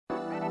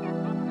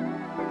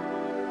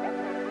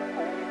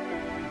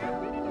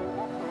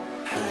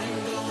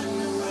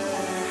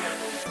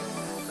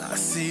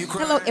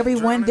Hello,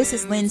 everyone. This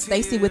is Lynn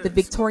Stacy with the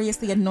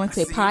Victoriously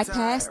Anointed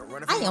podcast.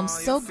 I am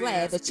so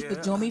glad that you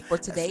could join me for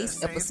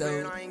today's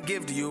episode.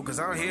 Get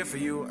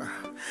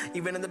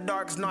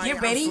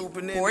ready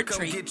for a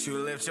treat.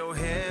 Lift your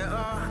head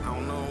up. I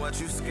don't know what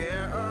you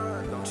scared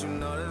of. Don't you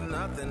know there's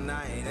nothing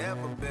I ain't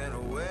ever been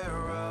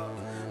aware of?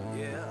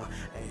 Yeah,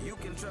 and you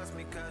can trust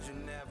me cause you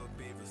never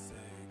be forsaken.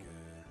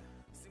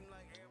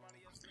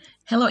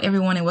 Hello,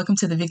 everyone, and welcome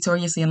to the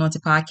Victoriously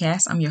Anointed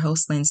podcast. I'm your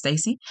host, Lynn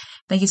Stacy.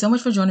 Thank you so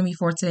much for joining me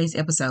for today's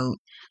episode.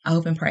 I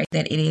hope and pray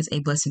that it is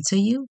a blessing to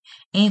you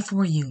and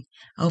for you.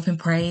 I hope and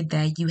pray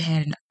that you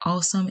had an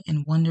awesome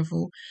and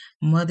wonderful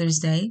Mother's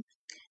Day.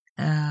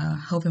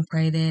 Hope and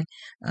pray that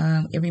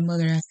every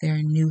mother out there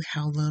knew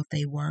how loved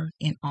they were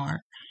and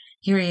are.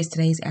 Here is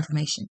today's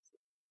affirmation.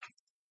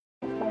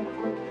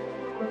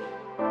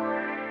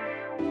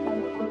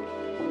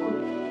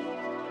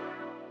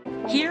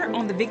 Here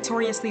on the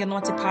Victoriously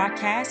Anointed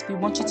podcast, we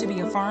want you to be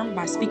affirmed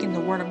by speaking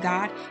the word of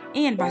God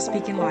and by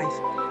speaking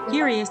life.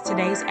 Here is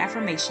today's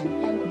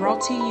affirmation,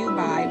 brought to you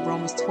by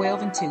Romans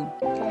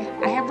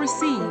 12:2. I have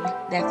received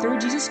that through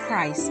Jesus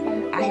Christ,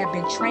 I have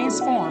been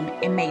transformed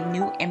and made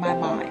new in my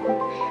mind.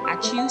 I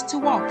choose to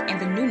walk in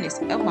the newness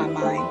of my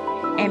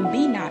mind and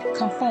be not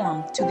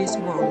conformed to this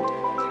world.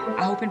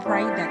 I hope and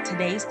pray that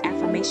today's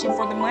affirmation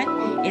for the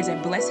month is a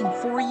blessing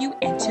for you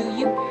and to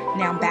you.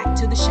 Now back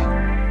to the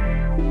show.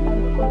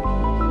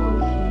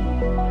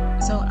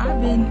 So I've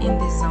been in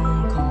this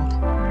zone called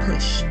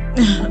push.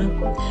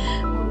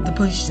 The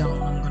push zone,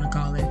 I'm going to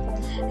call it.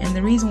 And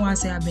the reason why I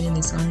say I've been in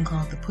this zone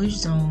called the push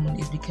zone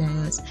is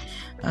because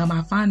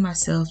I find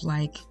myself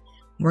like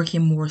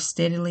working more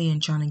steadily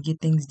and trying to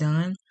get things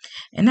done.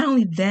 And not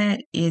only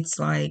that, it's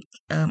like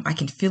I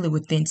can feel it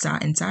within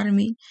inside of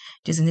me,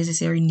 just a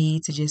necessary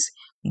need to just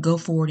go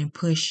forward and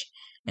push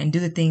and do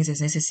the things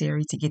that's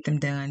necessary to get them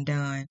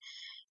done.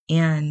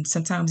 And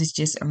sometimes it's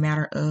just a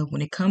matter of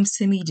when it comes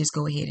to me, just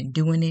go ahead and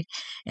doing it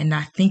and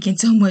not thinking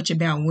so much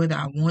about whether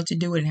I want to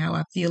do it and how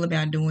I feel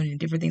about doing it and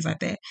different things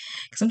like that.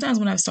 Sometimes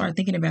when I start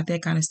thinking about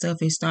that kind of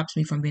stuff, it stops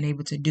me from being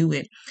able to do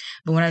it.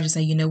 But when I just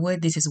say, you know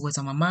what, this is what's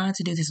on my mind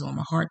to do, this is on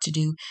my heart to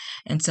do.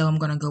 And so I'm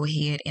going to go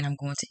ahead and I'm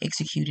going to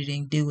execute it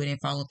and do it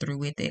and follow through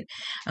with it.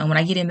 When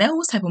I get in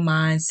those type of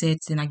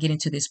mindsets, then I get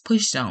into this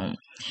push zone.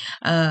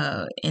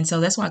 And so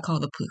that's why I call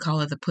it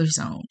the push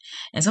zone.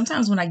 And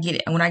sometimes when I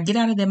get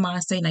out of that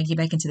mind state and I get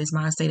back into this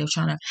mind state of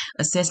trying to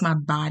assess my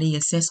body,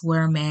 assess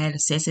where I'm at,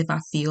 assess if I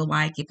feel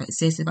like,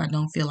 assess if I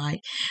don't feel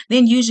like,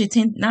 then usually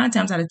 9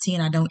 times out of 10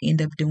 I don't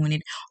end up doing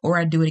it, or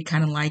I do it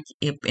kind of like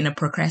if in a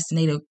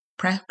procrastinating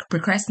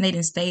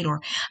state, or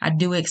I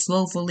do it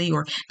slowfully,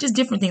 or just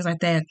different things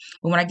like that.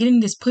 But when I get in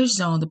this push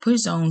zone, the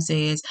push zone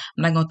says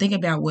I'm not going to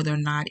think about whether or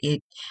not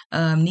it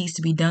needs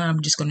to be done.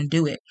 I'm just going to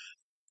do it.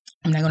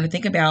 I'm not going to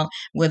think about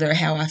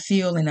how I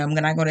feel, and I'm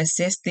not going to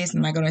assess this,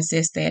 I'm not going to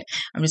assess that.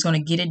 I'm just going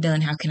to get it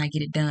done. How can I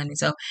get it done? And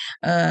so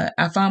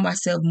I found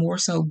myself more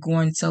so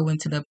going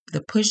into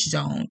the push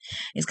zone.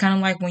 It's kind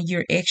of like when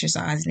you're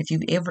exercising, if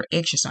you've ever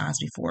exercised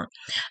before.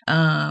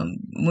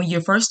 When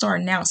you're first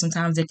starting out,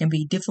 sometimes there can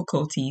be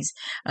difficulties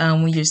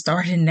when you're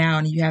starting out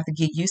and you have to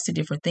get used to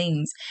different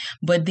things.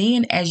 But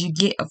then as you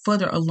get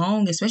further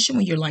along, especially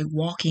when you're like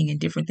walking and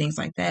different things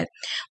like that,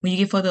 when you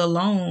get further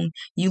along,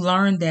 you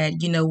learn that,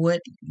 you know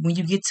what, when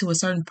you get to a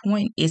certain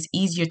point, it's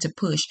easier to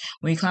push.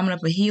 When you're climbing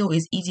up a hill,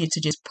 it's easier to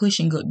just push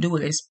and go do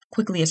it as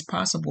quickly as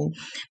possible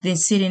than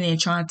sitting and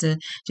trying to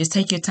just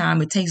take your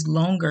time. It takes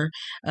longer,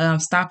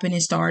 stopping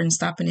and starting,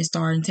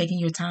 taking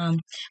your time.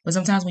 But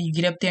sometimes when you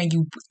get up there and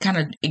you kind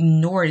of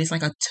ignore it, it's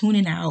like a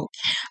tuning out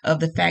of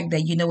the fact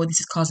that, you know what, this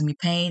is causing me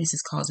pain. This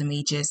is causing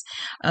me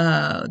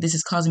this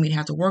is causing me to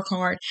have to work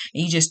hard.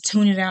 And you just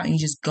tune it out and you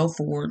just go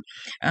forward.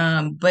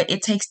 But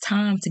it takes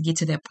time to get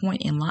to that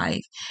point in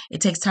life.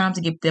 It takes time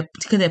to get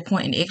to that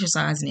point in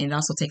exercise, and it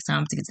also takes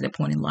time to get to that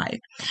point in life.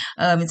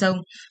 And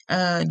so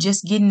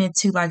just getting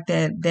into like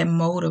that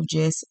mode of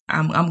just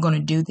I'm going to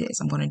do this.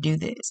 I'm going to do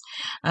this.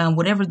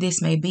 Whatever this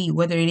may be,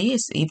 whether it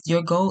is, if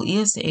your goal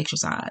is to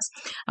exercise,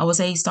 I would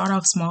say start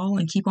off small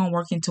and keep on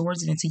working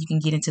towards it until you can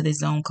get into this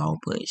zone called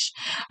push.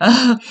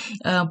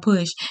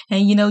 Push.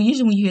 And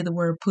usually when you hear the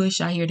word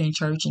push, I hear it in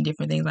church and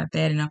different things like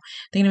that. And I'm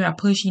thinking about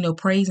push,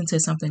 praise until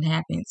something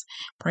happens.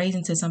 Praise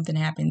until something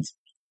happens.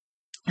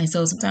 And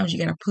so sometimes you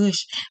got to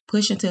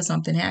push until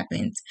something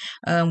happens.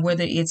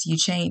 Whether it's you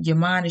change, your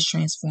mind is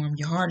transformed,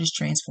 your heart is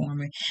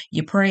transforming.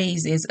 Your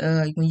praise is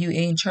when you're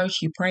in church,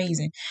 you're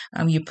praising.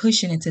 You're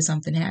pushing until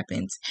something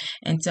happens.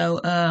 And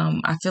so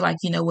I feel like,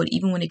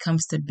 even when it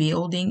comes to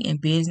building and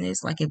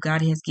business, like if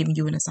God has given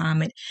you an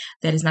assignment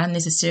that is not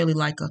necessarily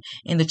like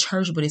in the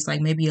church, but it's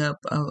like maybe a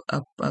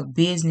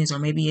business, or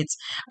maybe it's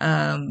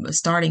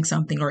starting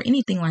something or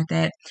anything like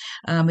that.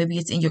 Maybe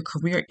it's in your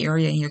career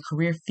area, in your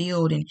career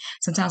field. And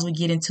sometimes we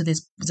get into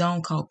this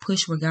zone called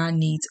push, where God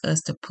needs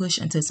us to push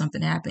until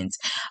something happens.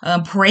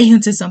 Pray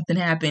until something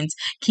happens.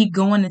 Keep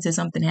going until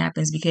something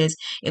happens, because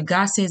if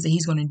God says that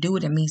he's going to do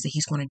it, it means that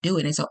he's going to do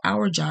it. And so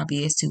our job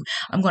is to,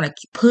 I'm going to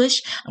push.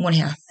 I'm going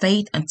to have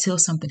faith until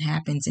something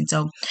happens. And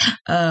so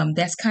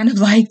that's kind of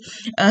like,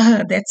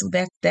 that's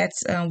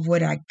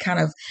what I kind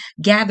of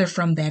gather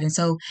from that. And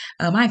so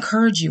I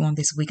encourage you on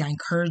this week. I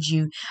encourage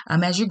you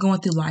as you're going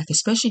through life,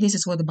 especially this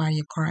is for the body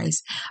of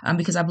Christ,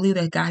 because I believe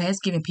that God has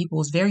given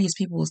various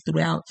peoples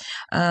throughout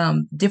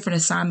different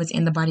assignments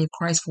in the body of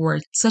Christ for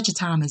such a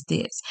time as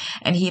this.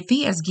 And if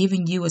he has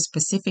given you a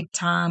specific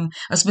time,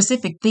 a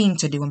specific thing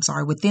to do,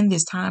 within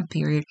this time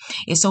period,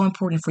 it's so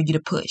important for you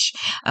to push.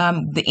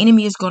 The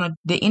enemy is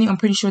I'm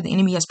pretty sure the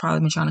enemy has probably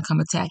been trying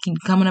to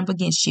coming up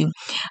against you.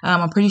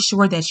 I'm pretty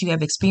sure that you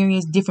have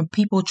experienced different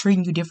people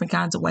treating you different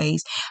kinds of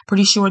ways.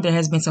 Pretty sure there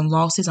has been some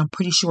losses. I'm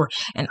pretty sure,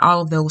 and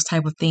all of those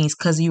type of things,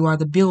 because you are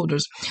the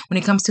builders. When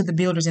it comes to the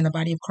builders in the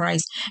body of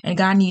Christ, and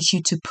God needs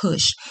you to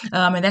push.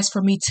 And that's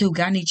for me too.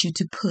 God needs you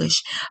to push.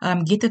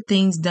 Get the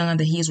things done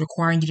that he is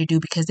requiring you to do,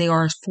 because they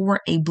are for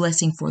a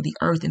blessing for the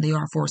earth, and they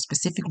are for a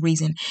specific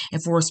reason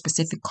and for a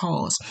specific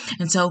cause.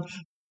 And so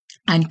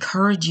I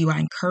encourage you,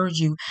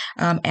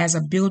 as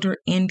a builder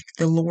in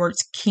the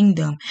Lord's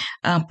kingdom,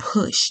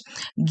 push,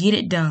 get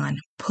it done.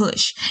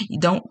 Push. You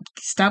don't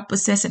stop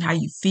assessing how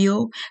you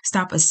feel.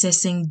 Stop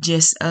assessing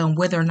just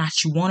whether or not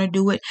you want to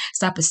do it.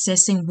 Stop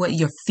assessing what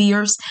your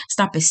fears.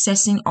 Stop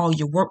assessing all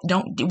your work.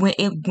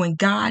 When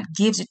God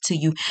gives it to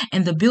you,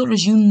 and the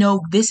builders,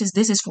 this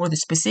is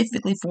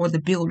specifically for the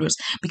builders,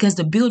 because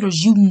the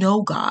builders,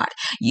 God.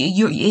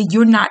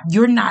 You're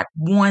not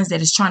ones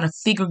that is trying to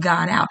figure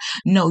God out.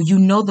 No, you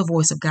know the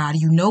voice of God.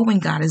 You know when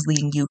God is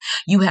leading you.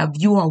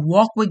 You are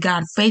walked with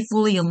God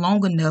faithfully and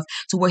long enough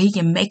to where he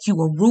can make you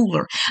a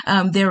ruler.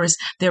 There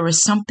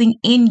is something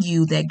in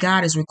you that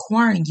God is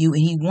requiring you,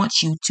 and he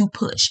wants you to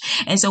push.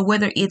 And so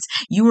whether it's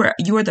you're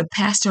the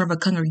pastor of a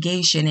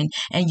congregation,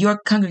 and your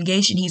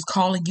congregation, he's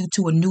calling you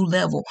to a new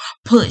level,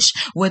 push.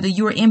 Whether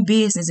you're in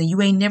business and you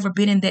ain't never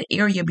been in that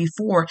area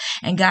before,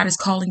 and God is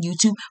calling you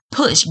to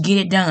push, get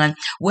it done.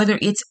 Whether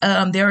it's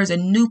there is a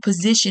new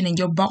position and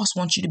your boss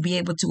wants you to be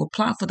able to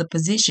apply for the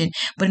position,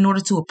 but in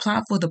order to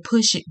apply for the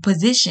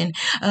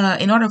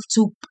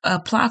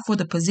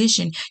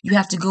position, you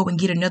have to go and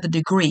get another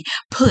degree.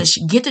 Push,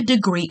 get the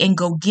degree, and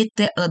go get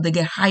the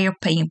higher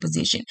paying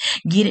position.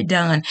 Get it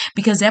done,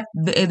 because that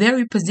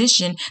very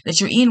position that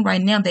you're in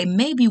right now, they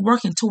may be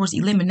working towards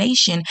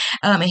elimination,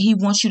 and he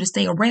wants you to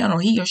stay around,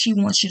 or he or she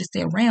wants you to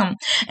stay around,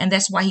 and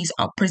that's why he's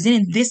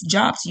presenting this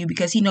job to you,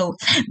 because he knows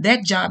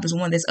that job is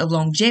one that's of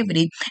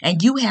longevity,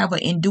 and you have an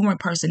enduring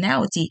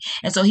personality,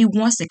 and so he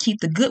wants to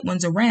keep the good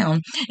ones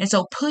around. And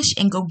so push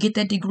and go get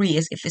that degree,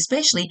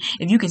 especially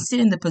if you can sit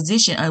in the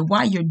position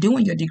while you're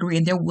doing your degree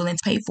and they're willing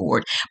to pay for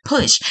it.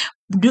 Push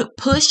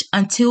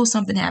until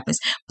something happens.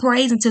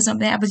 Praise until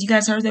something happens. You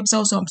guys heard the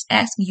episode, so I'm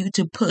asking you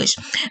to push.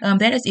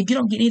 That is, if you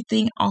don't get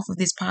anything off of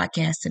this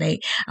podcast today,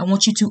 I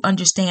want you to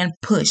understand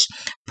push.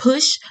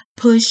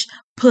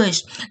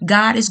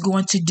 God is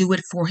going to do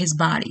it for his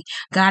body.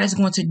 God is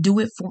going to do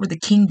it for the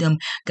kingdom.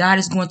 God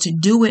is going to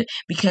do it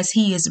because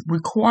he is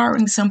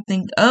requiring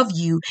something of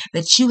you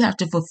that you have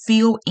to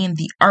fulfill in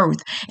the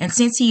earth. And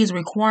since he is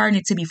requiring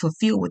it to be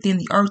fulfilled within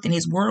the earth, and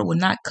his word will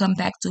not come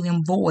back to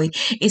him void,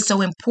 it's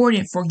so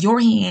important for your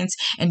hands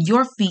and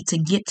your feet to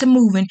get to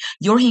moving,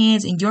 your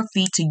hands and your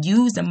feet to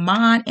use the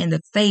mind and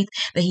the faith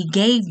that he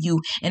gave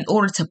you in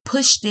order to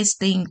push this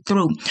thing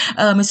through.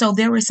 And so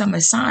there are some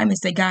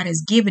assignments that God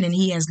has given and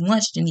he has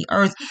launched in the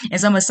earth, and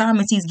some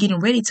assignments he's getting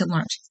ready to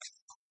launch.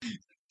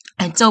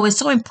 And so it's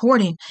so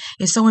important.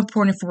 It's so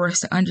important for us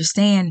to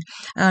understand.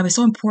 It's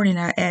so important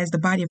as the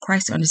body of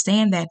Christ to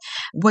understand that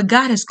what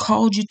God has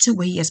called you to,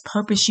 what he has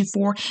purposed you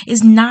for,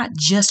 is not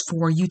just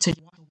for you to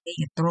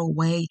and throw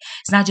away.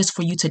 It's not just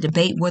for you to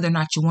debate whether or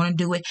not you want to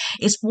do it.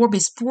 It's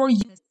for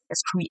you.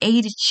 Has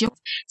created you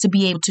to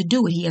be able to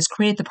do it. He has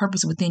created the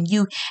purpose within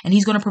you, and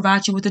he's going to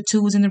provide you with the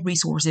tools and the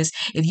resources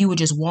if you would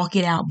just walk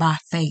it out by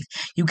faith.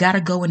 You got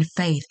to go in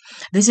faith.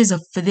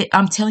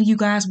 I'm telling you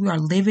guys, we are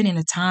living in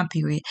a time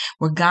period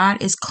where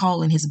God is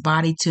calling his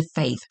body to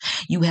faith.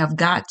 You have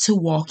got to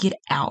walk it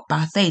out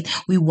by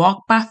faith. We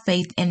walk by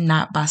faith and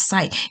not by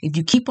sight. If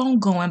you keep on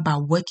going by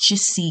what you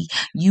see,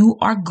 you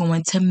are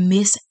going to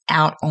miss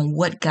out on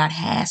what God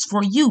has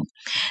for you.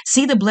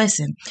 See the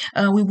blessing.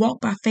 We walk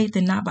by faith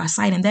and not by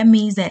sight. And that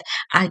means that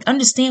I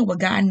understand what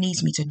God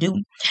needs me to do.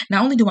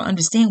 Not only do I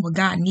understand what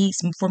God needs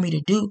for me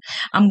to do,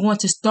 I'm going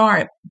to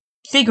start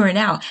figuring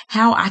out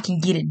how I can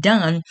get it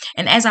done.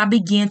 And as I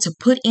begin to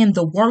put in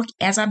the work,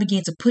 as I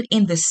begin to put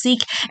in the seek,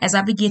 as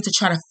I begin to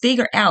try to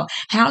figure out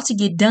how to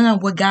get done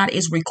what God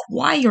is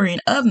requiring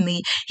of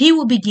me, he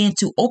will begin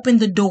to open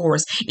the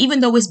doors,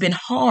 even though it's been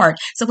hard.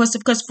 So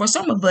because for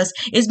some of us,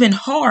 it's been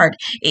hard.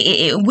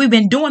 We've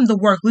been doing the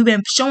work. We've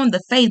been showing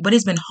the faith, but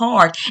it's been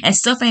hard and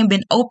stuff ain't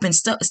been open.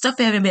 Stuff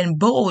haven't been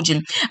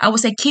bulging. I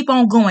would say, keep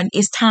on going.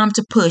 It's time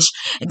to push.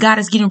 God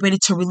is getting ready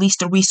to release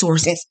the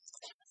resources.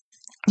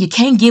 You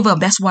can't give up.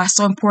 That's why it's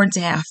so important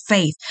to have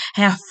faith.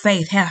 Have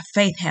faith, have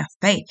faith, have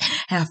faith,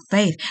 have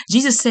faith.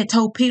 Jesus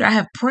told Peter, I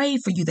have prayed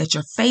for you that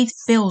your faith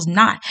fails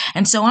not.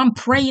 And so I'm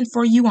praying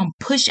for you. I'm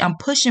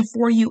pushing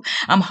for you.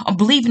 I'm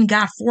believing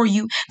God for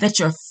you that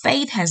your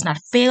faith has not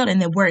failed.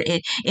 And that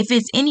if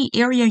it's any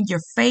area in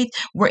your faith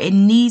where it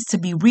needs to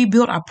be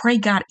rebuilt, I pray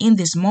God in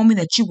this moment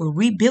that you will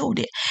rebuild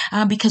it,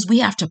 because we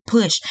have to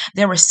push.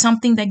 There is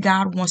something that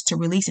God wants to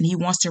release, and he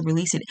wants to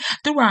release it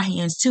through our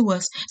hands to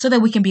us so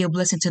that we can be a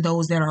blessing to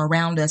those that are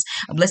around us,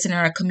 a blessing in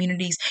our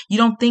communities. You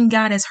don't think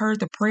God has heard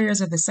the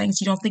prayers of the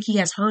saints. You don't think he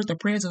has heard the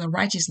prayers of the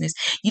righteousness.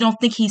 You don't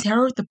think he's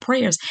heard the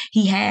prayers.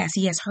 He has.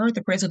 He has heard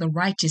the prayers of the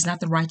righteous, not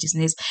the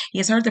righteousness. He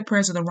has heard the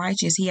prayers of the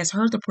righteous. He has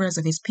heard the prayers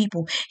of his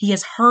people. He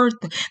has heard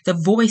the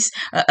voice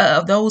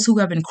of those who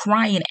have been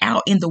crying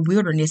out in the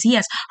wilderness. He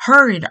has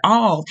heard it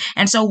all.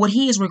 And so what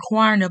he is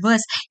requiring of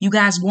us, you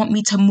guys want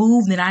me to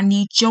move, then I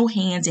need your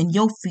hands and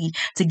your feet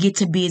to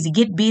get busy.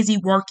 Get busy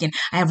working.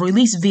 I have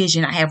released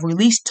vision. I have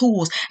released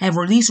tools. I have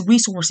released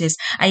resources.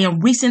 I'm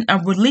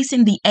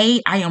releasing the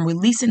aid. I am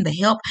releasing the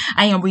help.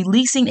 I am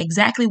releasing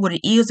exactly what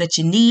it is that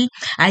you need.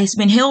 It's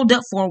been held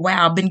up for a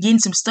while. I've been getting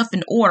some stuff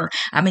in order.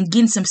 I've been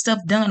getting some stuff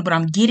done, but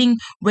I'm getting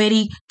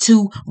ready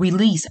to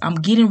release. I'm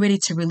getting ready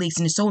to release.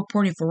 And it's so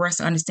important for us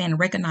to understand and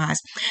recognize.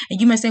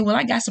 And you may say, well,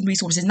 I got some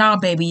resources. Nah,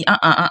 baby.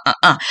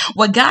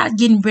 What God's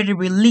getting ready to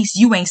release,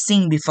 you ain't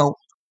seen before.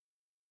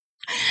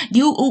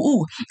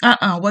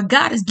 What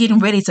God is getting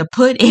ready to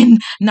put in.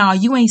 No,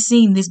 you ain't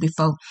seen this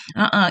before.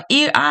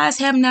 Eyes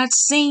have not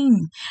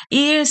seen,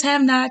 ears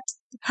have not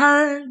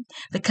heard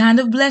the kind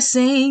of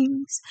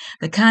blessings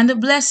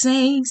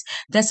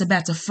that's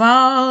about to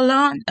fall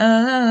on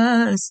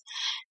us.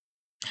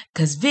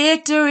 'Cause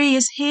victory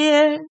is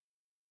here.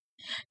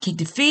 Kick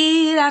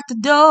defeat out the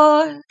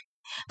door.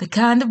 The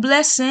kind of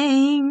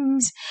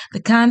blessings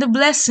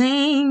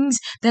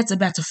that's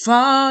about to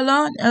fall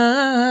on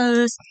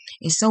us.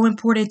 It's so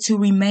important to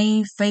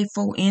remain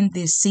faithful in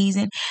this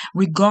season,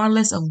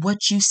 regardless of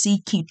what you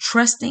see. Keep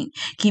trusting,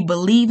 keep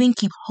believing,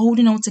 keep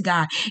holding on to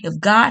God. If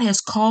God has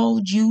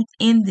called you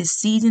in this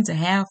season to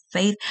have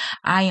faith,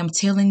 I am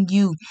telling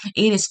you,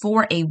 it is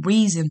for a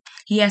reason.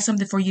 He has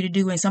something for you to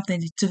do and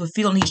something to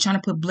fulfill, and he's trying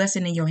to put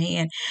blessing in your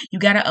hand. You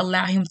got to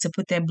allow him to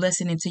put that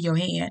blessing into your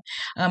hand.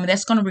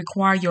 That's going to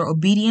require your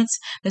obedience.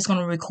 That's going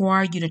to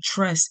require you to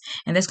trust,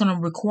 and that's going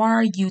to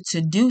require you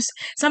to do.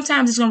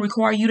 Sometimes it's going to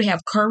require you to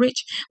have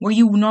courage where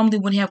you normally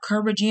wouldn't have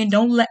courage in.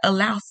 Don't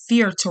allow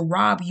fear to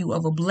rob you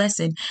of a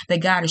blessing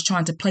that God is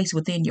trying to place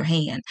within your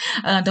hand.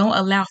 Don't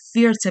allow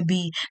fear to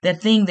be the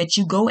thing that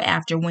you go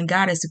after when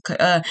God is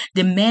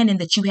demanding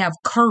that you have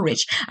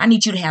courage. I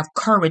need you to have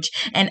courage,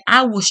 and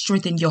I will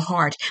strengthen your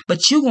heart,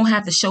 but you're going to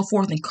have to show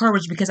forth in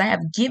courage, because I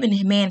have given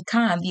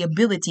mankind the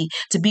ability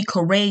to be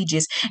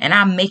courageous, and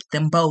I make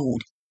them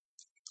bold.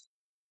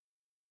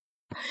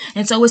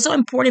 And so it's so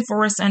important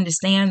for us to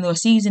understand the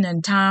season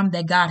and time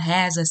that God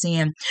has us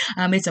in.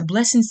 It's a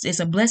blessing.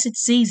 It's a blessed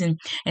season.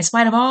 In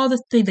spite of all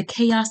the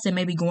chaos that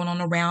may be going on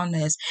around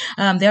us,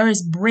 there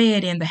is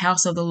bread in the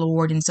house of the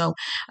Lord. And so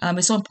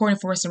it's so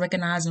important for us to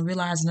recognize and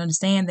realize and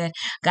understand that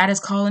God is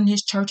calling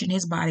his church and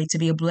his body to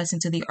be a blessing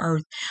to the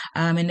earth.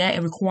 And that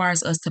it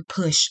requires us to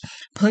push.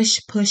 And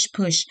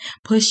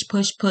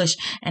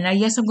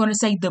yes, I'm going to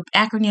say the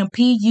acronym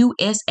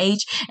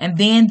P.U.S.H. And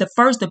then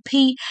the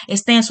P, it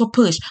stands for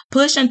push.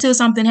 Push until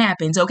something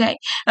happens, okay?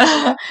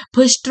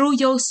 Push through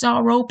your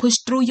sorrow, push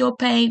through your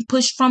pain,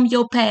 push from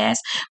your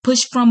past,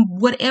 push from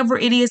whatever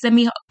it is that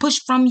push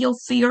from your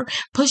fear,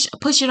 push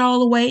it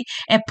all away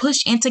and push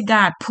into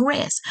God.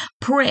 Press.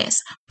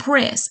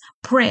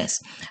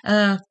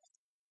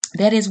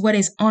 That is what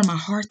is on my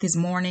heart this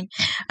morning.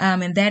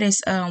 And that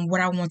is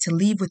what I want to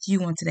leave with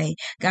you on today.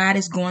 God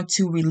is going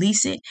to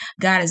release it.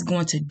 God is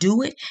going to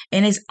do it.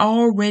 And it's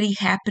already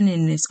happening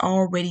and it's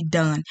already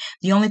done.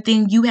 The only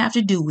thing you have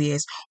to do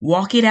is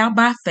walk it out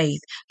by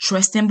faith,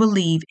 trust and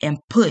believe, and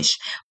push.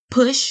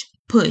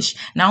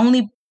 Not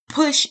only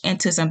push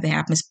until something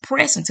happens,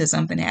 press until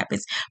something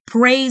happens.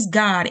 Praise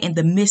God in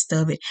the midst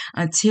of it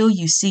until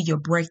you see your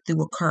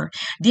breakthrough occur.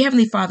 Dear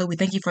Heavenly Father, we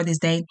thank you for this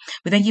day.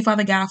 We thank you,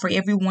 Father God, for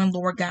everyone,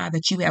 Lord God,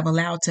 that you have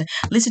allowed to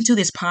listen to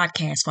this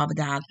podcast, Father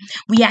God.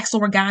 We ask,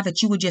 Lord God,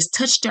 that you would just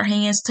touch their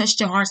hands, touch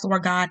their hearts,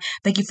 Lord God.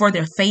 Thank you for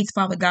their faith,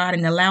 Father God,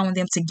 and allowing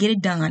them to get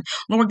it done.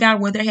 Lord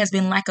God, where there has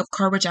been lack of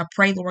courage, I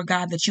pray, Lord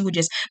God, that you would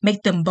just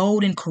make them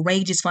bold and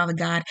courageous, Father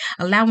God,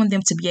 allowing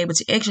them to be able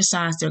to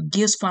exercise their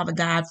gifts, Father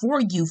God,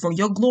 for you, for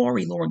your glory,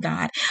 Lord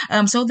God,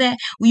 so that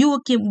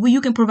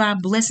you can provide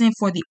blessing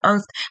for the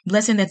earth,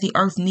 blessing that the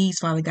earth needs,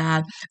 Father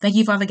God. Thank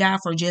you, Father God,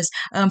 for just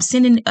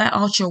sending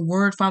out your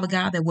word, Father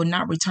God, that will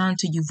not return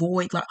to you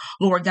void,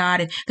 Lord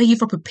God. And thank you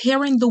for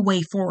preparing the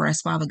way for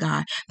us, Father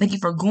God. Thank you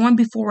for going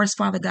before us,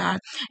 Father God.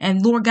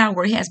 And Lord God,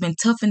 where it has been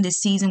tough in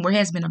this season, where it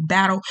has been a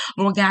battle,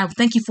 Lord God,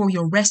 thank you for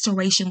your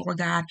restoration, Lord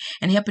God,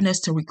 and helping us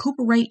to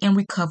recuperate and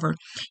recover.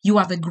 You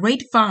are the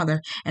great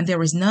Father, and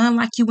there is none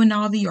like you in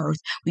all the earth.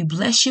 We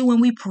bless you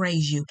and we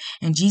praise you.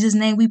 do. In Jesus'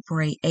 name we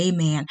pray.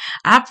 Amen.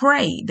 I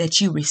pray that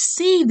you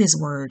receive this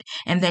word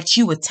and that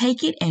you would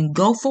take it and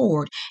go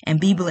forward and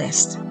be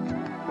blessed.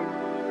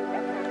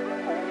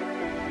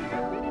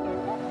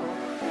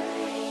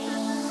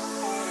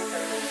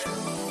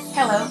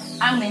 Hello,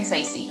 I'm Lynn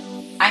Stacy.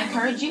 I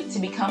encourage you to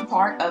become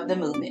part of the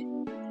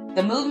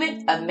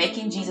movement of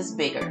Making Jesus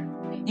Bigger.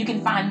 You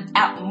can find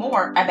out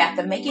more about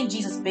the Making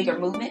Jesus Bigger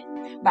movement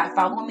by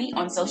following me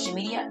on social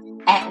media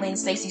at Lynn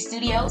Stacy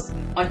Studios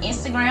on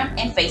Instagram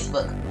and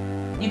Facebook.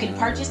 You can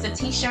purchase the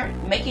t-shirt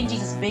Making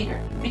Jesus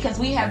Bigger because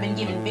we have been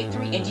given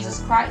victory in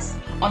Jesus Christ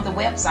on the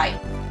website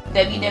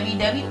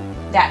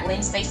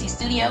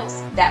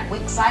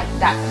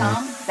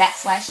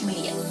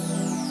www.lynnstacystudios.wixsite.com/media.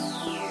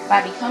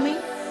 By becoming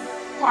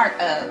part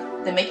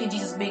of the Making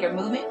Jesus Bigger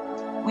movement,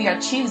 we are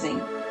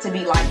choosing to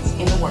be lights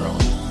in the world.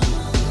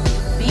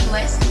 Be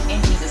blessed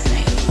in Jesus'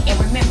 name. And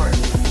remember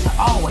to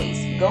always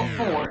go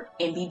forward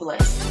and be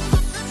blessed.